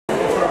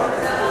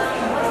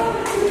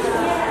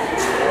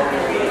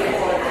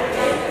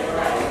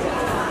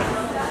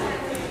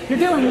You're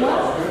doing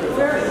well.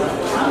 Very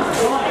well. I'm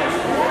fine.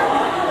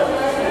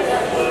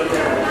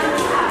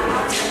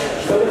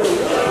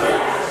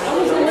 I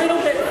was a little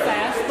bit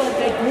fast, but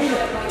they grew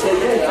it.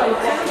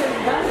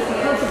 That's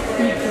because of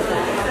speed for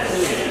that.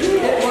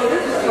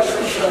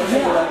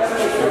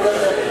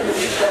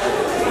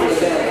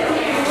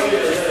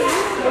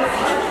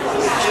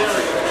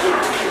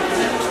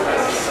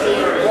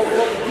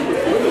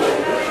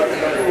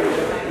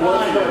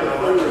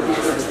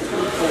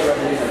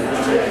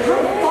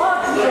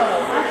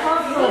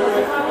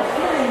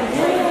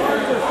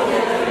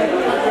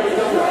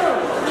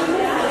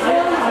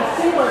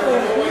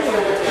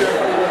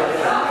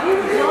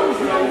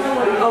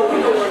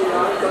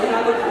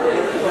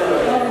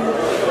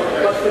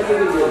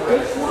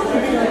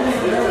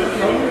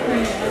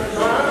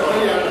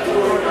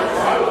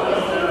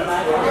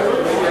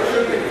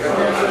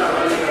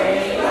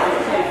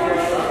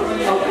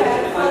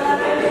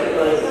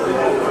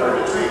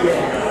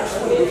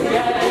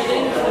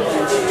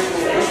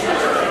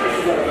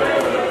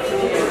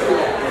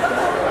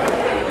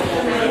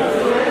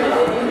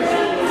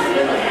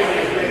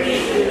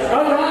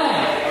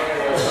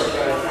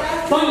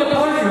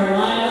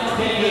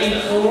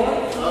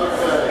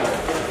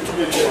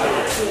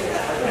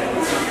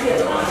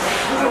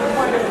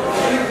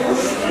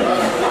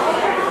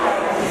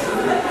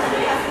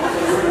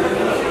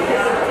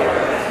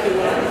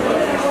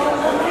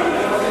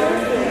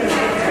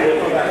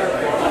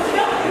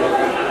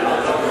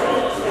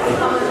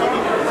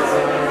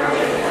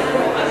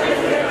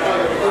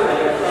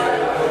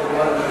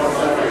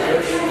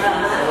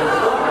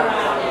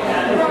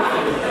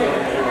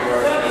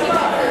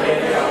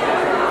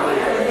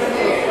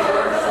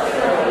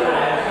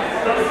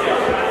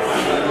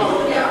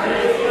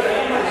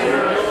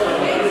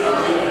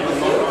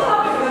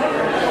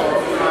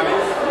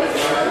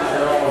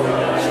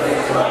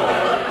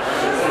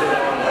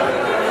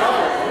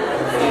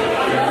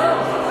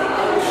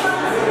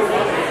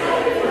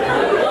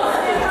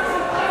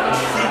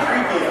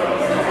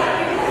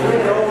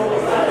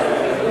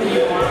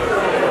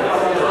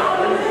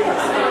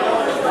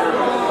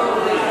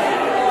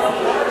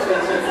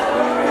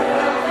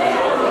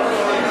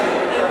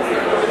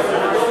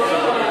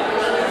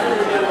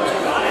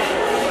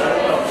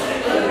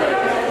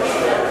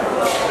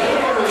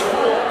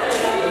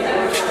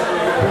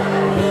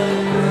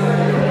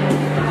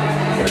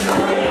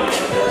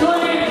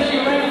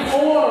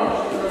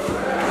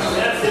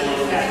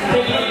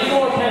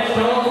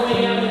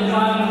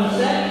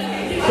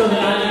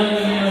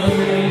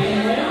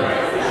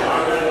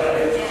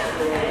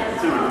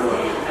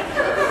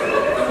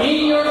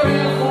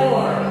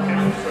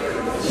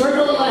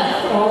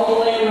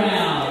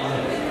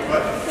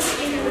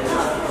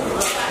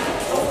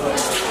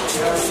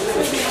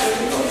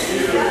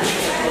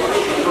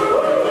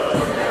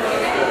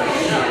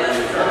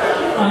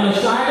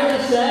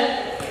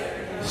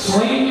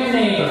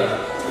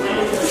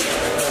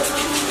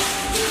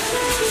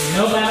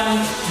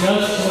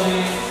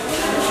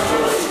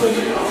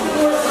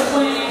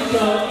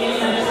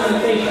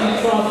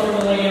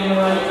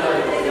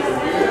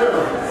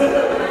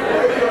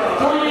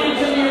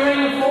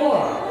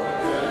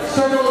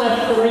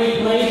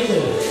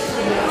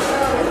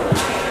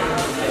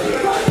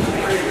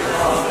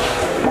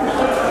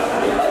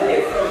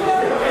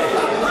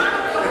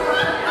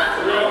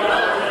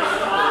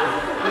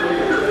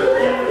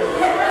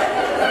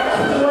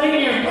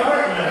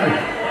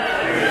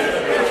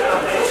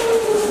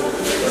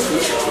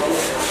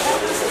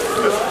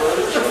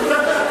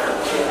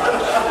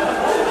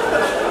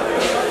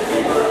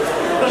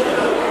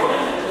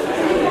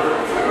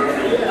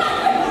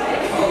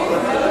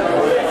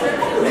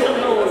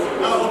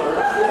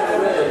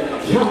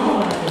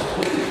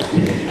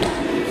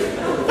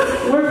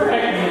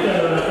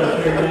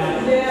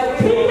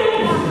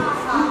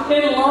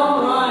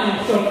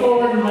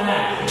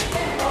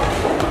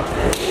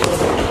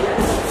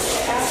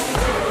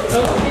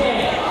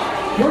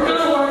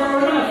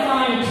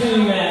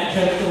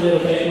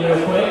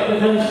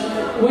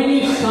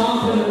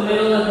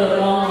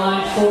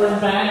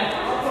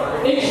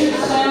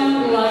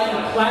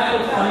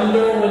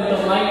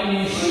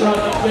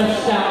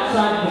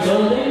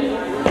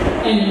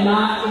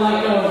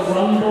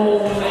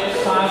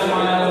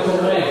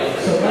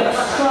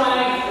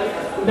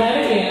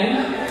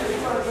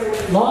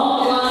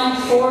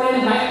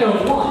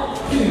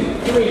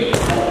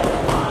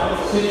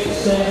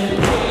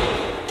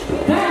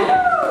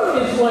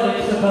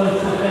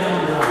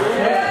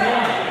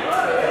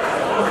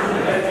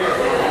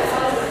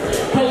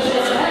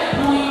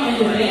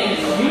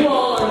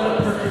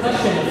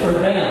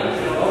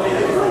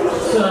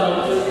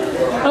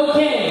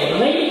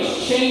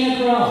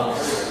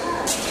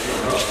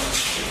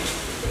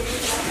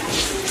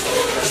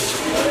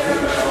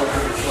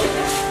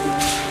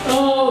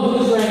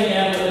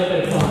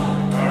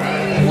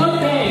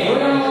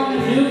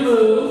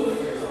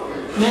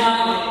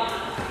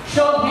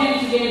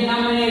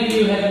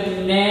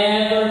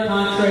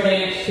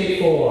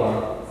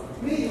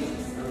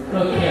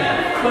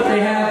 Okay, but they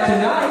have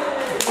tonight.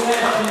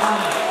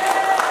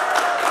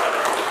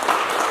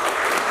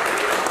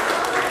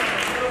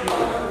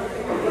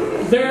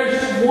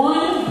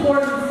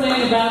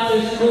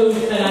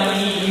 moves that I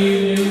need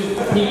you new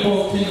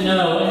people to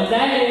know, and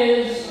that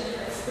is,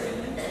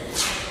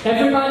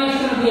 everybody's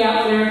going to be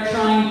out there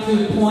trying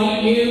to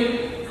point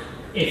you.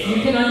 If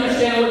you can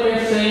understand what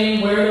they're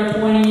saying, where they're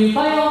pointing you,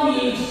 by all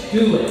means,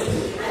 do it.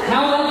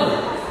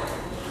 However,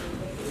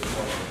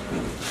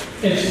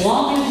 as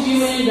long as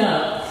you end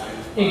up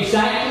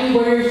exactly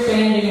where you're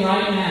standing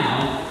right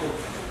now,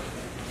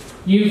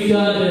 you've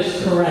done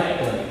this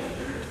correctly.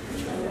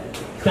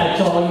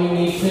 That's all you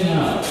need to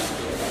know.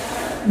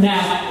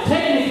 Now,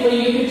 technically,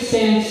 you could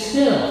stand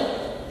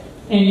still,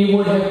 and you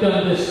would have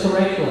done this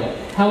correctly.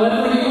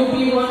 However, you will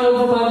be run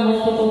over by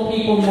multiple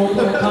people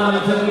multiple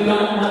times, and we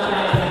don't want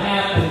that to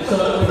happen, so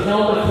it would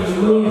help if you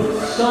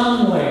move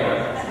somewhere.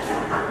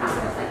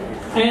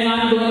 And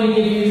I'm going to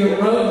give you your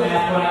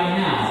roadmap right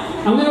now.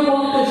 I'm going to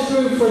walk this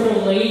through for the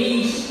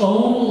ladies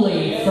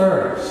only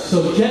first.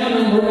 So,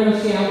 gentlemen, we're going to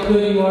see how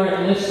good you are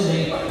at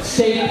listening.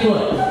 Stay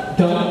put.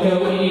 Don't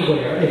go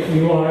anywhere if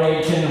you are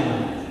a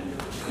gentleman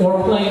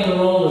or playing the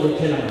role of a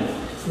gentleman.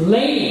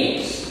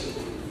 Ladies,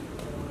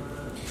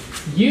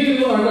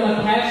 you are going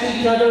to pass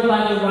each other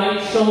by the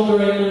right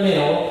shoulder in the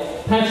middle.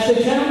 Pass the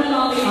gentleman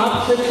on the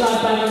opposite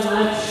side by the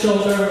left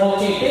shoulder and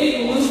walk a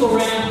big loop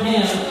around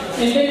him.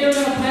 And then you're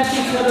going to pass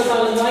each other by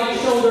the right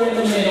shoulder in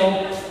the middle.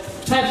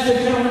 Pass the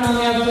gentleman on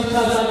the opposite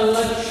side by the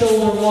left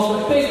shoulder,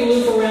 walk a big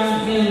loop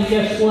around him, and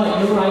guess what?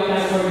 You're right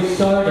back where you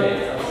started.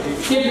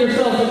 Give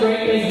yourselves a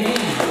great big hand.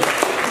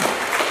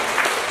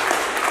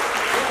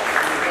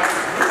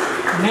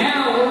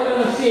 Now we're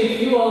going to see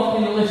if you all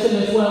can listen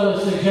as well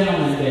as the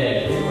gentleman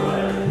did.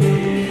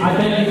 I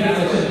bet you can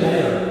listen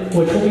better,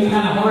 which will be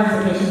kind of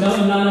hard because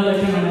none of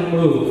the gentlemen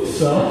moved.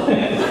 So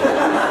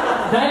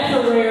that's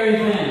a rare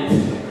event.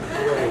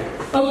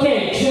 Okay,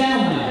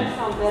 gentlemen.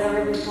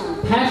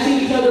 Pass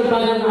each other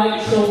by the right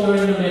shoulder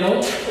in the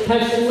middle.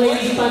 Pass the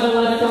ladies by the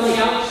left on the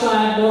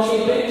outside. Walk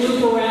a big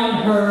loop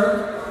around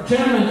her.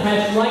 Gentlemen,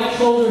 pass right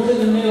shoulders in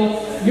the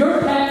middle.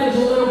 Your path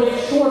is a little bit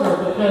shorter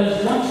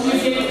because once you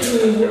get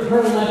to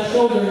her left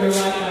shoulder, you're right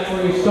back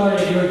where you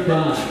started. You're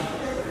done.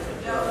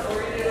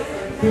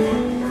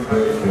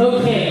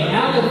 Okay,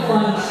 now the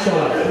fun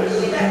starts.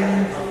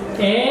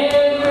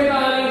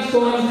 Everybody's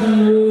going to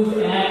move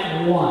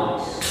at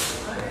once.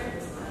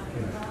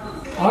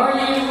 Are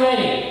you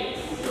ready?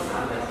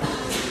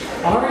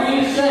 Are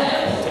you set?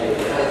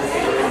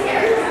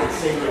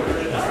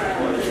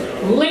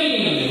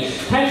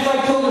 Ladies, pass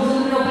right shoulders in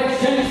the middle,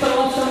 pass gents by the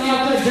left on the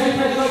outside, gents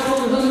pass right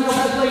shoulders in the middle,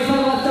 pass ladies by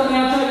the left on the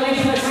outside,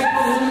 ladies pass right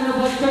shoulders in the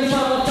middle, pass gents by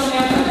the left on the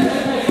outside,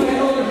 gents pass right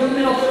shoulders in the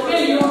middle,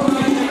 and you're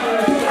right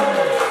there.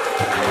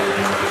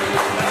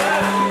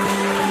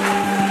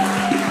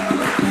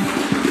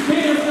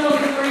 Give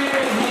yourselves a great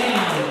big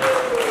hand.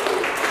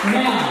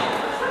 Now,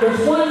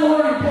 there's one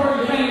more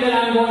important thing that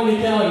I'm going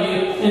to tell you,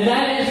 and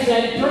that is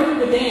that during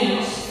the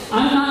dance,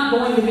 I'm not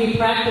going to be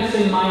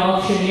practicing my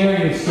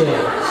auctioneering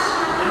skills.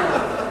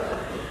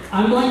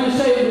 I'm going to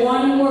say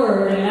one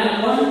word, and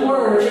that one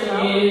word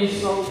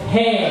is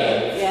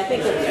hey. Yeah, I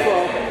think it's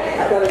full.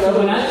 So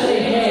when I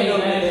say hey,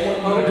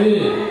 that's what you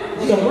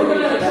do. So we're going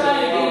to try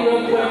it again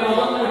real quick. All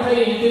I'm going to tell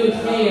you to do is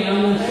hey, and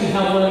I'm going to see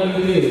how well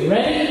you do.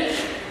 Ready?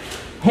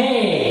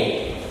 Hey.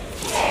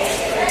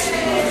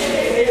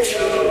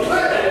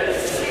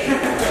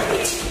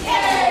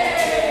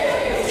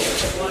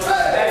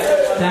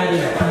 That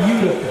is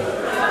beautiful.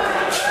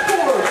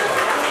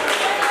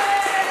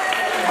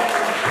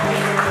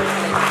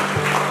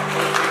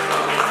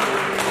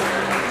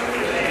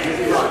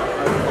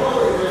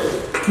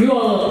 You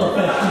all are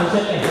professionals at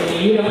the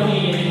hay. You don't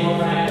need any more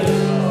practice.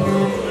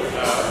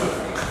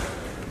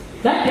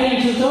 That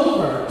dance is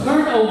over.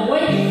 Turn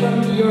away from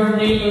your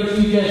neighbors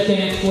you just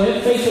danced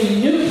with. Face a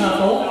new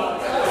couple.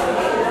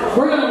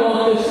 We're going to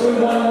walk this through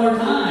one more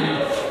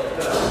time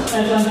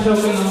as I'm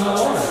choking on my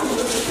water.